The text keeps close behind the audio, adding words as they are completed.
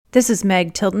This is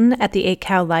Meg Tilton at the 8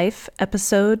 Cow Life,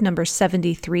 episode number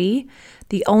 73,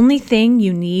 The Only Thing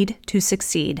You Need to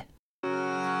Succeed.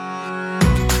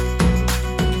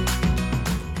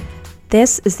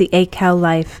 This is the 8 Cow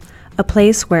Life, a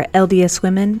place where LDS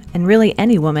women, and really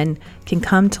any woman, can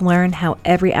come to learn how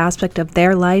every aspect of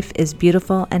their life is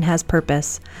beautiful and has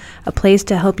purpose. A place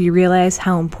to help you realize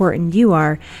how important you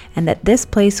are, and that this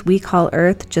place we call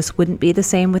Earth just wouldn't be the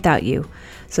same without you.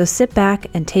 So sit back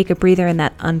and take a breather in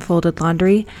that unfolded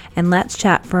laundry, and let's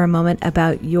chat for a moment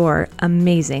about your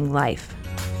amazing life.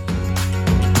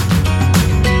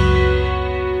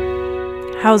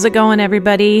 How's it going,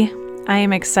 everybody? I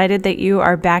am excited that you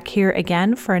are back here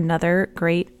again for another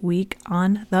great week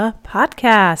on the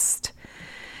podcast.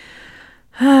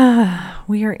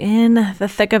 We are in the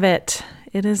thick of it.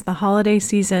 It is the holiday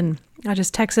season. I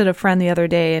just texted a friend the other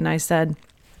day and I said,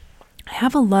 I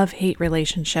have a love-hate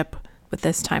relationship with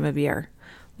this time of year.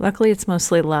 Luckily, it's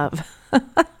mostly love.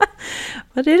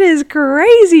 But it is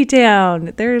crazy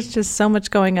town. There's just so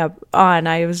much going on.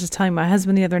 I was just telling my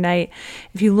husband the other night,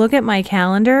 if you look at my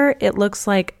calendar, it looks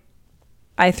like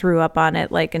I threw up on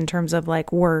it, like in terms of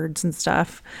like words and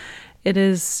stuff. It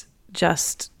is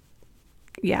just,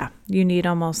 you need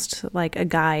almost like a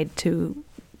guide to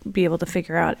be able to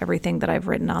figure out everything that I've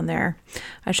written on there.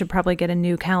 I should probably get a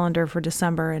new calendar for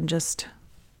December and just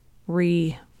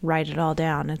write it all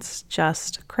down. It's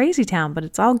just crazy town, but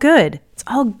it's all good. It's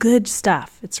all good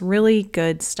stuff. It's really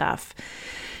good stuff.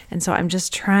 And so I'm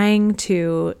just trying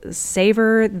to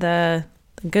savor the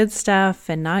good stuff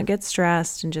and not get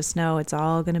stressed and just know it's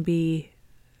all going to be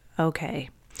okay.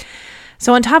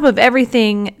 So on top of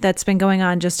everything that's been going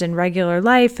on just in regular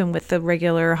life and with the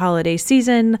regular holiday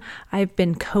season, I've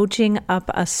been coaching up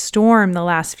a storm the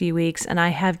last few weeks, and I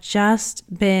have just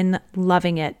been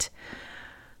loving it.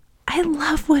 I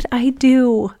love what I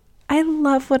do. I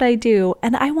love what I do,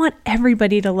 and I want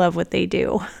everybody to love what they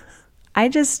do. I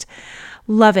just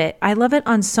love it. I love it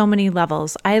on so many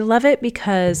levels. I love it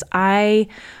because I,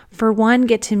 for one,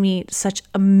 get to meet such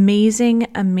amazing,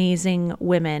 amazing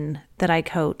women that I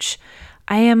coach.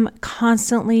 I am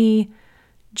constantly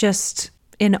just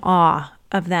in awe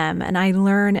of them, and I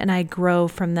learn and I grow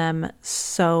from them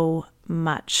so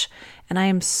much. And I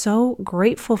am so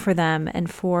grateful for them and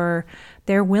for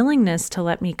their willingness to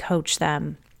let me coach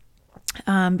them.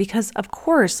 Because of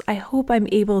course, I hope I'm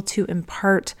able to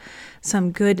impart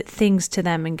some good things to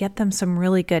them and get them some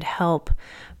really good help.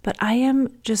 But I am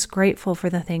just grateful for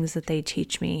the things that they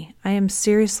teach me. I am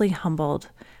seriously humbled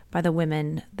by the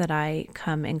women that I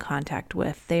come in contact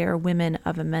with. They are women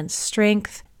of immense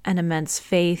strength and immense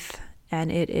faith,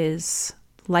 and it is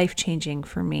life-changing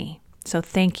for me. So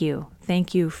thank you.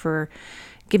 Thank you for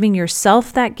giving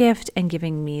yourself that gift and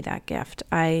giving me that gift.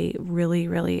 I really,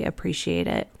 really appreciate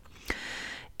it.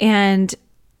 And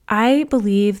I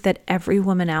believe that every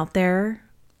woman out there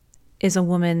is a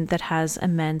woman that has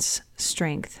immense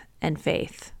strength and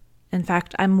faith. In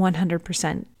fact, I'm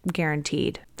 100%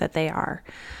 guaranteed that they are.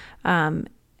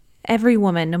 Every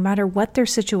woman, no matter what their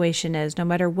situation is, no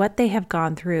matter what they have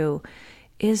gone through,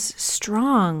 is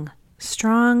strong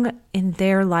in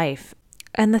their life.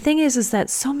 And the thing is that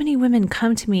so many women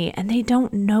come to me and they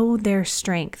don't know their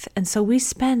strength. And so we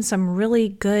spend some really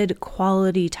good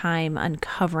quality time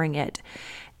uncovering it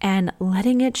and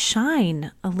letting it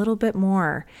shine a little bit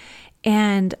more.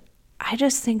 And I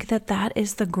just think that that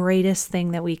is the greatest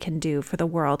thing that we can do for the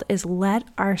world, is let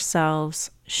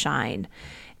ourselves shine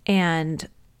and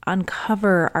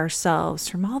uncover ourselves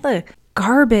from all the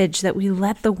garbage that we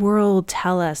let the world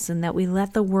tell us and that we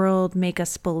let the world make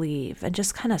us believe, and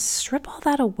just kind of strip all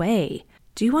that away.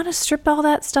 Do you want to strip all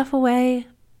that stuff away?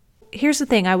 Here's the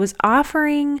thing. I was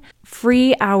offering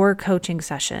free hour coaching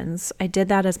sessions. I did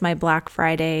that as my Black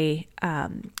Friday,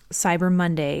 Cyber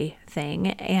Monday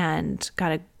thing, and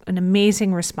got an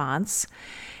amazing response.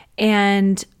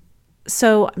 And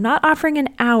so I'm not offering an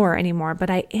hour anymore,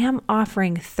 but I am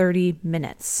offering 30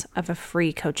 minutes of a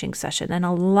free coaching session, and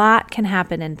a lot can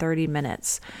happen in 30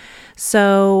 minutes.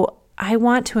 So I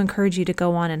want to encourage you to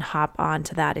go on and hop on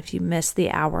to that. If you miss the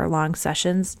hour-long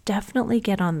sessions, definitely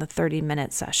get on the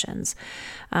 30-minute sessions.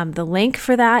 The link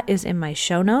for that is in my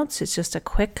show notes. It's just a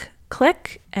quick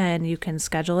click, and you can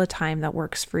schedule a time that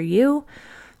works for you,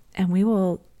 and we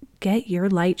will get your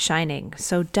light shining.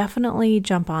 So definitely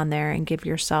jump on there and give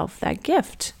yourself that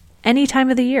gift any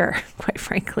time of the year, quite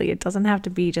frankly. It doesn't have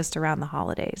to be just around the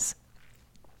holidays.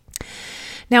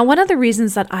 Now, one of the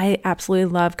reasons that I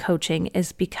absolutely love coaching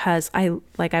is because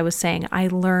like I was saying, I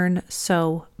learn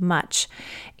so much.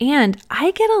 And I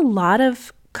get a lot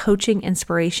of coaching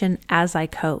inspiration as I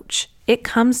coach. It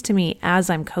comes to me as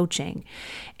I'm coaching.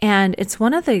 And it's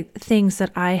one of the things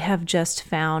that I have just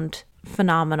found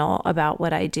phenomenal about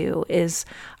what I do is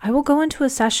I will go into a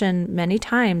session many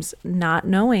times not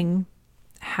knowing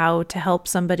how to help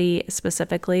somebody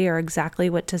specifically or exactly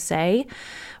what to say,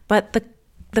 but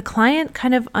the client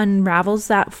kind of unravels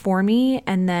that for me,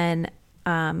 and then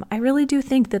I really do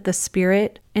think that the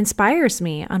Spirit inspires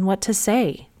me on what to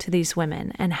say to these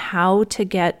women and how to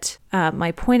get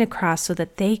my point across so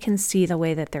that they can see the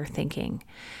way that they're thinking.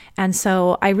 And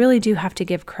so I really do have to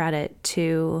give credit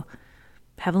to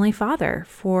Heavenly Father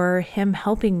for Him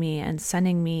helping me and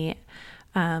sending me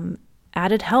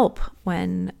added help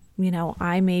when,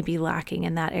 I may be lacking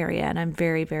in that area. And I'm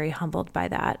very, very humbled by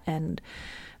that, and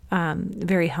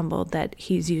very humbled that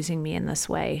He's using me in this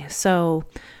way. So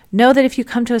know that if you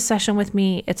come to a session with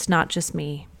me, it's not just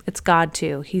me. It's God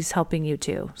too. He's helping you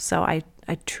too. So I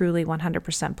truly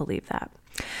 100% believe that.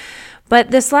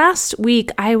 But this last week,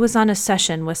 I was on a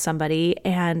session with somebody,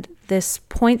 and this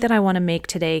point that I want to make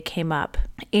today came up.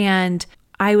 And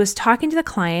I was talking to the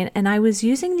client, and I was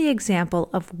using the example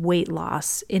of weight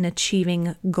loss in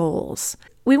achieving goals.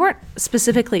 We weren't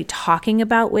specifically talking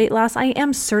about weight loss. I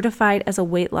am certified as a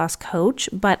weight loss coach,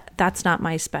 but that's not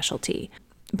my specialty.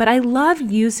 But I love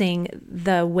using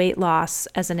the weight loss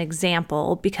as an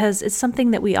example because it's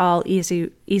something that we all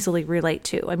easily relate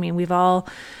to. I mean, we've all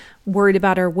worried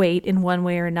about our weight in one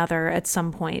way or another at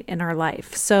some point in our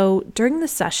life. So during the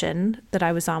session that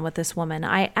I was on with this woman,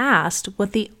 I asked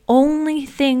what the only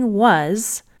thing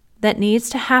was that needs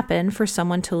to happen for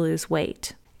someone to lose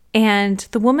weight. And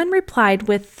the woman replied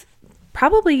with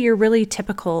probably your really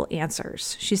typical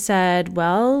answers. She said,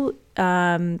 well,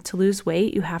 to lose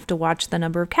weight, you have to watch the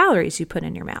number of calories you put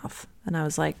in your mouth. And I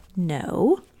was like,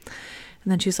 no.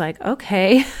 And then she's like,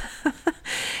 okay,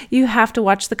 you have to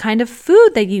watch the kind of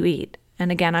food that you eat.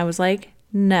 And again, I was like,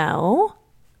 no,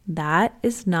 that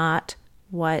is not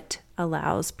what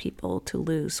allows people to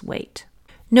lose weight.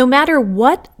 No matter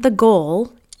what the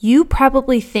goal, you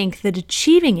probably think that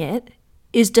achieving it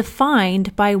is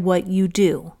defined by what you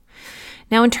do.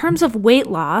 Now, in terms of weight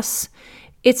loss,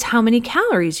 it's how many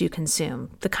calories you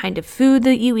consume, the kind of food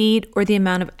that you eat, or the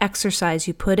amount of exercise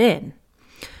you put in.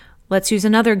 Let's use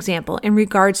another example. In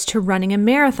regards to running a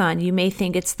marathon, you may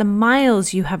think it's the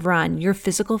miles you have run, your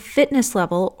physical fitness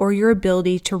level, or your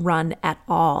ability to run at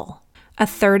all. A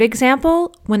third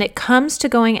example, when it comes to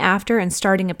going after and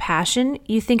starting a passion,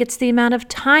 you think it's the amount of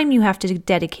time you have to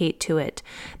dedicate to it,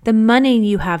 the money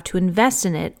you have to invest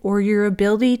in it, or your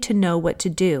ability to know what to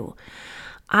do.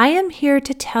 I am here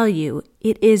to tell you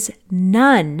it is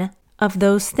none of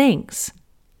those things.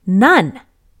 None.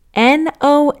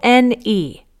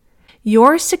 N-O-N-E.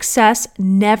 Your success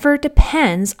never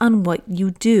depends on what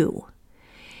you do.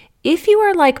 If you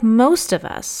are like most of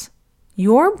us,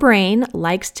 your brain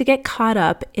likes to get caught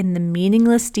up in the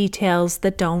meaningless details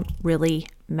that don't really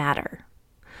matter.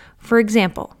 For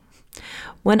example,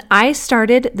 when I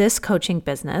started this coaching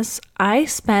business, I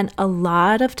spent a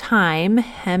lot of time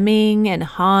hemming and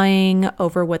hawing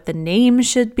over what the name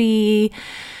should be,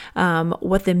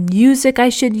 what the music I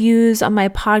should use on my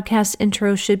podcast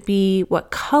intro should be,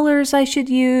 what colors I should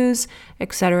use,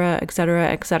 etc.,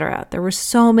 etc., etc. There were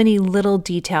so many little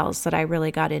details that I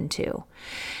really got into.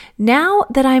 Now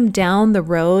that I'm down the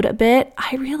road a bit,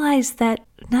 I realize that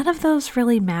none of those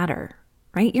really matter,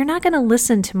 right? You're not going to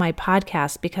listen to my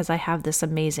podcast because I have this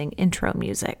amazing intro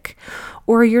music,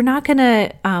 or you're not going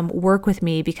to work with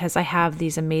me because I have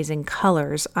these amazing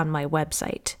colors on my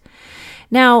website.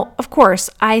 Now, of course,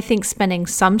 I think spending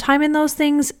some time in those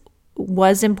things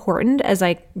was important as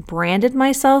I branded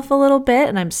myself a little bit,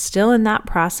 and I'm still in that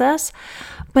process,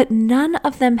 but none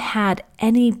of them had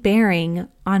any bearing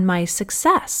on my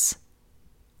success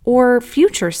or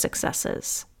future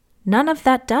successes. None of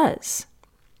that does.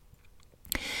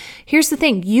 Here's the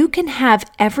thing, you can have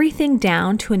everything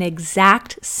down to an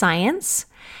exact science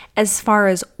as far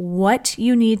as what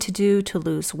you need to do to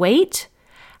lose weight,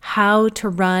 how to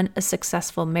run a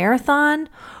successful marathon,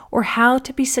 or how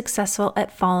to be successful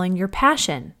at following your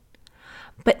passion.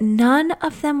 But none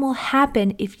of them will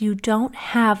happen if you don't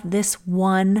have this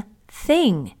one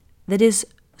thing that is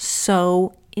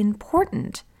so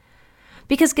important.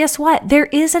 Because guess what? There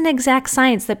is an exact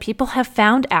science that people have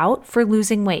found out for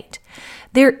losing weight.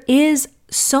 There is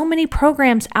so many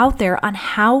programs out there on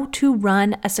how to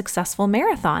run a successful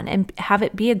marathon and have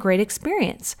it be a great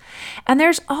experience. And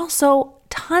there's also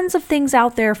tons of things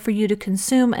out there for you to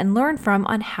consume and learn from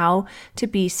on how to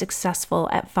be successful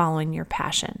at following your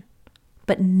passion.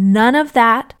 But none of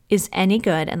that is any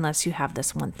good unless you have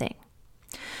this one thing.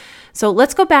 So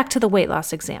let's go back to the weight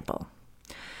loss example.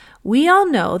 We all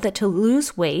know that to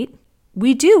lose weight,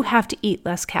 we do have to eat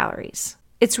less calories.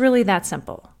 It's really that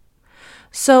simple.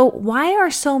 So why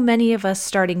are so many of us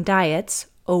starting diets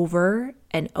over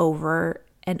and over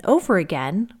and over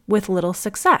again with little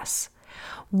success?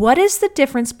 What is the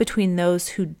difference between those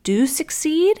who do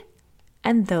succeed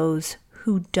and those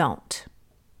who don't?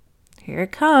 Here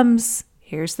it comes.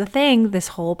 Here's the thing this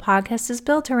whole podcast is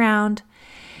built around.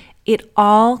 It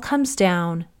all comes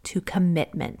down to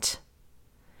commitment.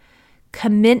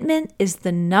 Commitment is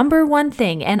the number one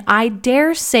thing, and I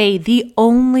dare say the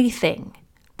only thing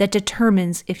that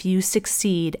determines if you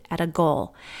succeed at a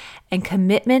goal. And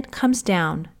commitment comes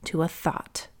down to a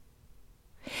thought.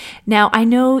 Now, I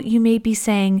know you may be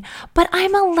saying, but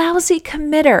I'm a lousy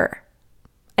committer.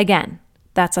 Again,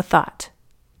 that's a thought.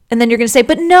 And then you're going to say,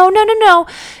 but no.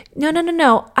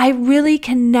 I really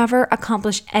can never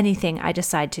accomplish anything I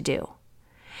decide to do.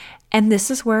 And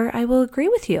this is where I will agree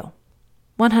with you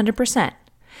 100%.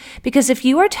 Because if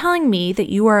you are telling me that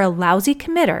you are a lousy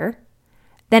committer,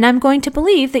 then I'm going to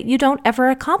believe that you don't ever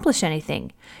accomplish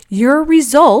anything. Your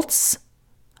results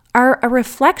are a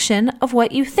reflection of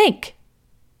what you think.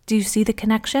 Do you see the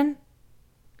connection?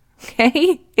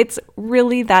 Okay, it's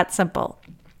really that simple.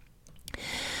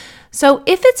 So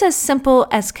if it's as simple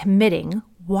as committing,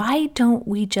 why don't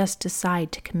we just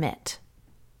decide to commit?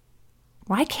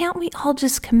 Why can't we all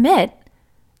just commit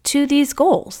to these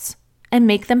goals and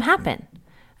make them happen?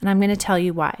 And I'm going to tell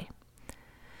you why.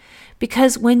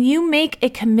 Because when you make a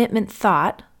commitment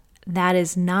thought, that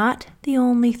is not the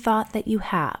only thought that you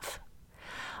have.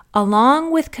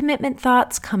 Along with commitment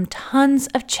thoughts come tons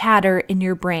of chatter in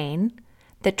your brain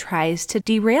that tries to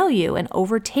derail you and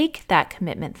overtake that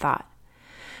commitment thought.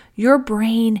 Your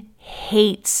brain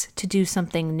hates to do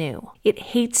something new. It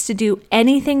hates to do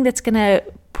anything that's going to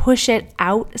push it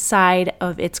outside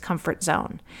of its comfort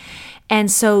zone. And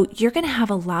so you're going to have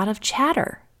a lot of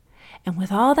chatter. And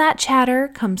with all that chatter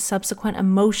comes subsequent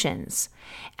emotions.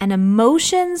 And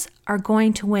emotions are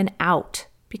going to win out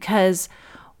because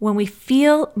when we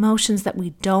feel emotions that we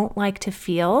don't like to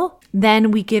feel, then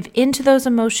we give into those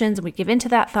emotions and we give into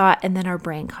that thought, and then our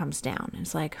brain comes down.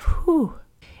 It's like, whew.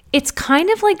 It's kind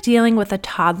of like dealing with a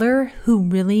toddler who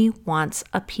really wants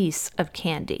a piece of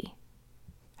candy.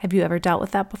 Have you ever dealt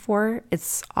with that before?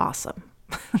 It's awesome.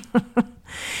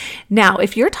 Now,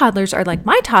 if your toddlers are like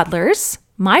my toddlers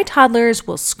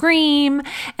will scream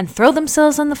and throw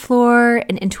themselves on the floor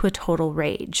and into a total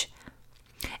rage.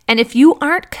 And if you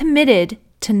aren't committed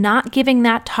to not giving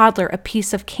that toddler a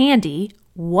piece of candy,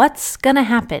 what's going to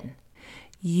happen?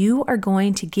 You are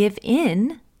going to give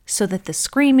in so that the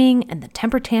screaming and the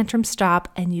temper tantrums stop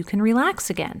and you can relax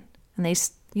again. And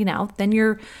then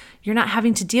you're not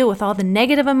having to deal with all the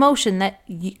negative emotion that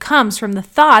comes from the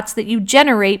thoughts that you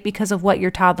generate because of what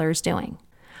your toddler is doing.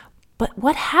 But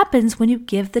what happens when you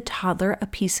give the toddler a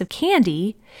piece of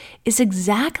candy is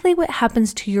exactly what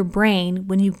happens to your brain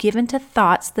when you give into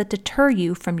thoughts that deter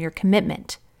you from your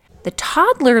commitment. The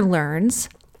toddler learns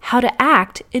how to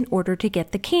act in order to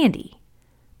get the candy.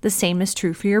 The same is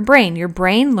true for your brain. Your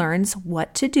brain learns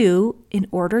what to do in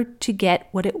order to get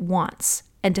what it wants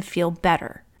and to feel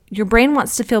better. Your brain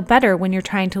wants to feel better when you're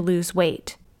trying to lose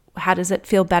weight. How does it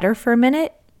feel better for a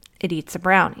minute? It eats a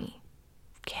brownie.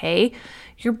 Okay?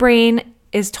 Your brain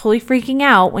is totally freaking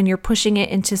out when you're pushing it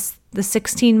into the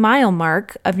 16-mile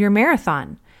mark of your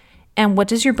marathon. And what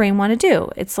does your brain want to do?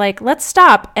 It's like, let's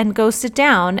stop and go sit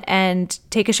down and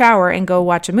take a shower and go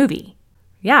watch a movie.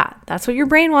 Yeah, that's what your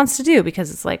brain wants to do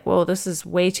because it's like, whoa, this is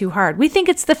way too hard. We think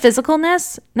it's the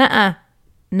physicalness.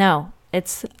 No,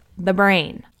 it's the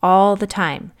brain all the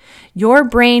time. Your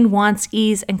brain wants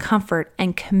ease and comfort,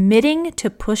 and committing to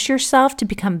push yourself to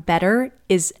become better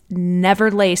is never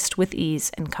laced with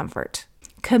ease and comfort.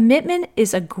 Commitment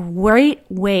is a great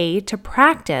way to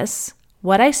practice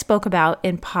what I spoke about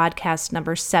in podcast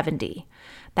number 70.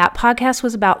 That podcast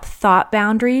was about thought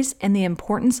boundaries and the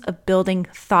importance of building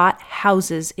thought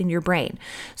houses in your brain.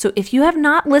 So if you have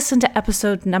not listened to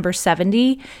episode number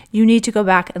 70, you need to go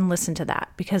back and listen to that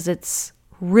because it's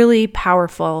really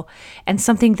powerful and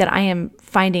something that I am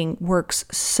finding works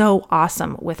so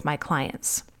awesome with my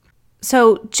clients.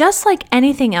 So just like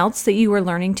anything else that you are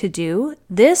learning to do,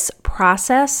 this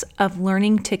process of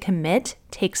learning to commit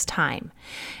takes time,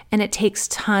 and it takes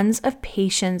tons of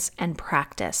patience and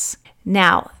practice.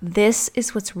 Now, this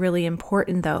is what's really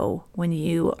important though when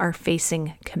you are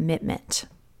facing commitment.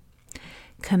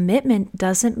 Commitment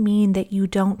doesn't mean that you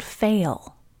don't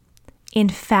fail. In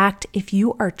fact, if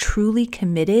you are truly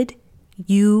committed,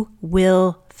 you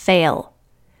will fail.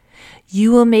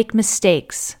 You will make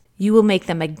mistakes. You will make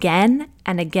them again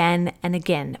and again and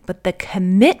again. But the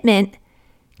commitment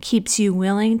keeps you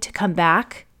willing to come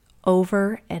back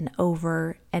over and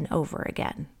over and over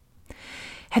again.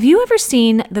 Have you ever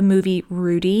seen the movie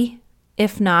Rudy?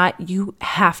 If not, you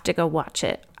have to go watch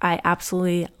it. I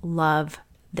absolutely love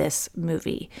this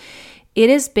movie. It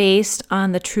is based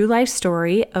on the true life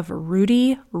story of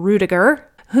Rudy Ruettiger,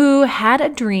 who had a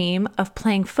dream of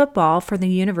playing football for the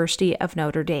University of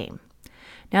Notre Dame.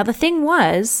 Now, the thing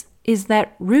is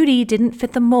that Rudy didn't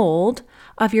fit the mold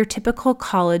of your typical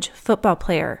college football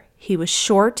player. He was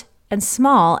short and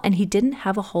small, and he didn't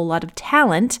have a whole lot of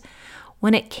talent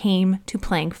when it came to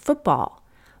playing football.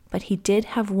 But he did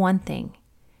have one thing.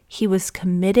 He was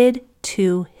committed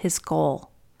to his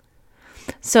goal.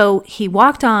 So he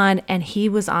walked on and he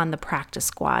was on the practice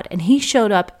squad, and he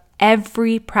showed up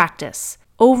every practice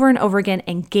over and over again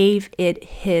and gave it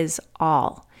his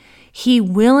all. He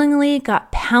willingly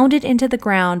got pounded into the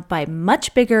ground by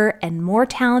much bigger and more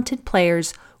talented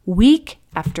players week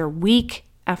after week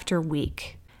after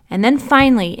week. And then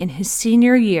finally, in his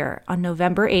senior year, on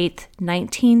November 8th,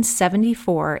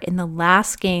 1974, in the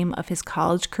last game of his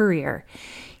college career,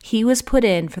 he was put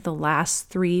in for the last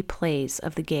 3 plays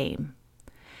of the game.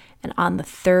 And on the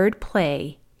 3rd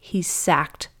play, he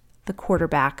sacked the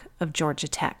quarterback of Georgia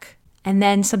Tech. And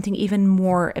then something even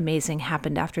more amazing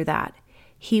happened after that.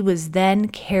 He was then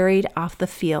carried off the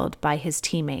field by his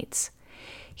teammates.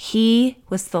 He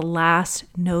was the last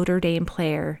Notre Dame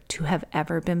player to have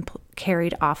ever been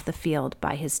carried off the field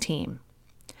by his team.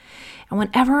 And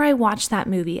whenever I watch that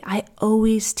movie, I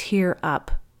always tear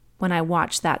up when I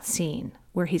watch that scene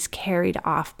where he's carried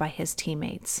off by his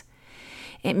teammates.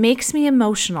 It makes me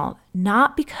emotional,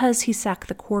 not because he sacked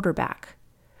the quarterback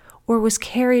or was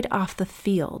carried off the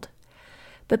field,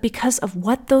 but because of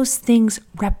what those things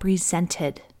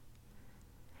represented.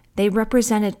 They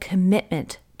represented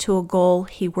commitment to a goal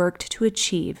he worked to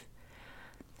achieve,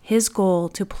 his goal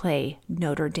to play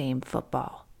Notre Dame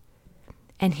football.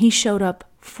 And he showed up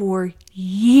for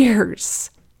years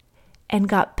and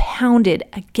got pounded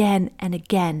again and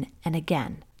again and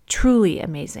again. Truly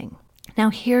amazing. Now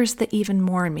here's the even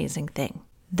more amazing thing.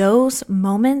 Those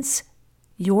moments,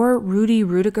 your Rudy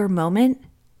Ruettiger moment,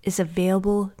 is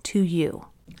available to you.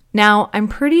 Now, I'm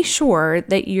pretty sure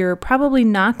that you're probably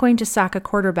not going to sack a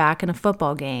quarterback in a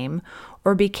football game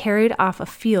or be carried off a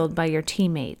field by your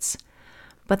teammates.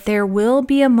 But there will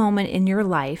be a moment in your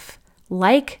life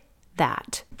like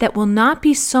that will not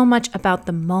be so much about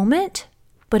the moment,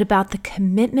 but about the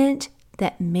commitment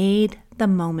that made the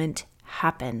moment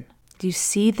happen. Do you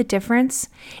see the difference?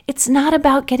 It's not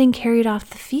about getting carried off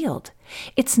the field.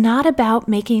 It's not about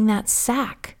making that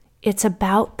sack. It's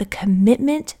about the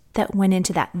commitment that went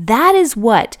into that. That is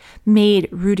what made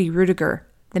Rudy Ruettiger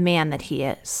the man that he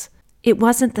is. It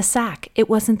wasn't the sack. It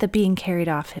wasn't the being carried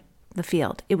off the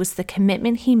field. It was the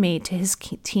commitment he made to his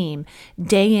team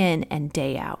day in and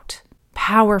day out.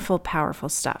 Powerful, powerful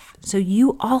stuff. So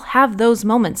you all have those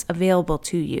moments available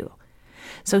to you.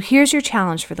 So here's your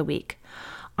challenge for the week.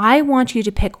 I want you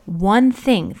to pick one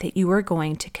thing that you are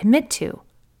going to commit to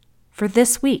for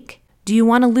this week. Do you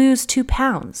want to lose 2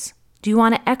 pounds? Do you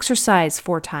want to exercise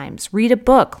 4 times, read a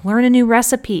book, learn a new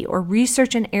recipe, or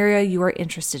research an area you are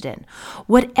interested in?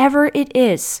 Whatever it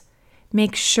is,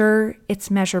 make sure it's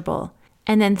measurable.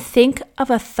 And then think of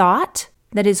a thought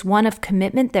that is one of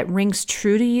commitment that rings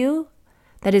true to you,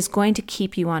 that is going to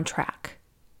keep you on track.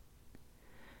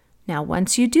 Now,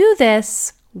 once you do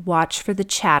this, watch for the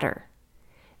chatter.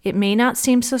 It may not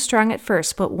seem so strong at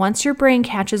first, but once your brain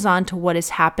catches on to what is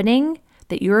happening,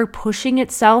 that you're pushing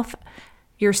yourself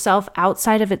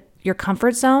outside of your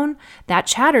comfort zone, that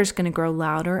chatter is going to grow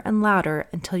louder and louder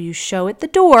until you show it the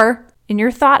door in your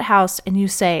thought house and you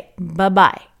say,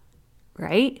 bye-bye,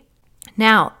 right?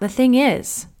 Now, the thing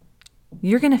is,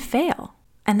 you're going to fail,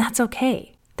 and that's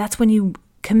okay. That's when you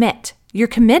commit. You're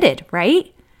committed,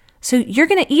 right? So you're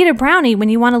going to eat a brownie when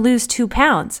you want to lose 2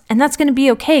 pounds, and that's going to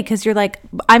be okay because you're like,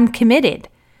 I'm committed.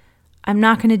 I'm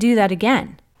not going to do that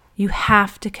again. You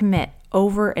have to commit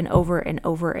over and over and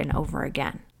over and over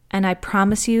again. And I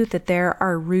promise you that there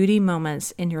are Rudy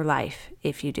moments in your life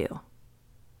if you do.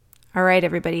 All right,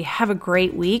 everybody, have a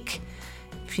great week.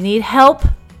 If you need help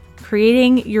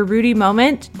creating your Rudy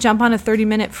moment, jump on a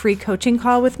 30-minute free coaching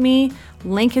call with me.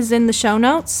 Link is in the show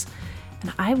notes.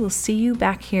 And I will see you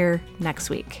back here next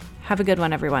week. Have a good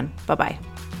one, everyone. Bye-bye.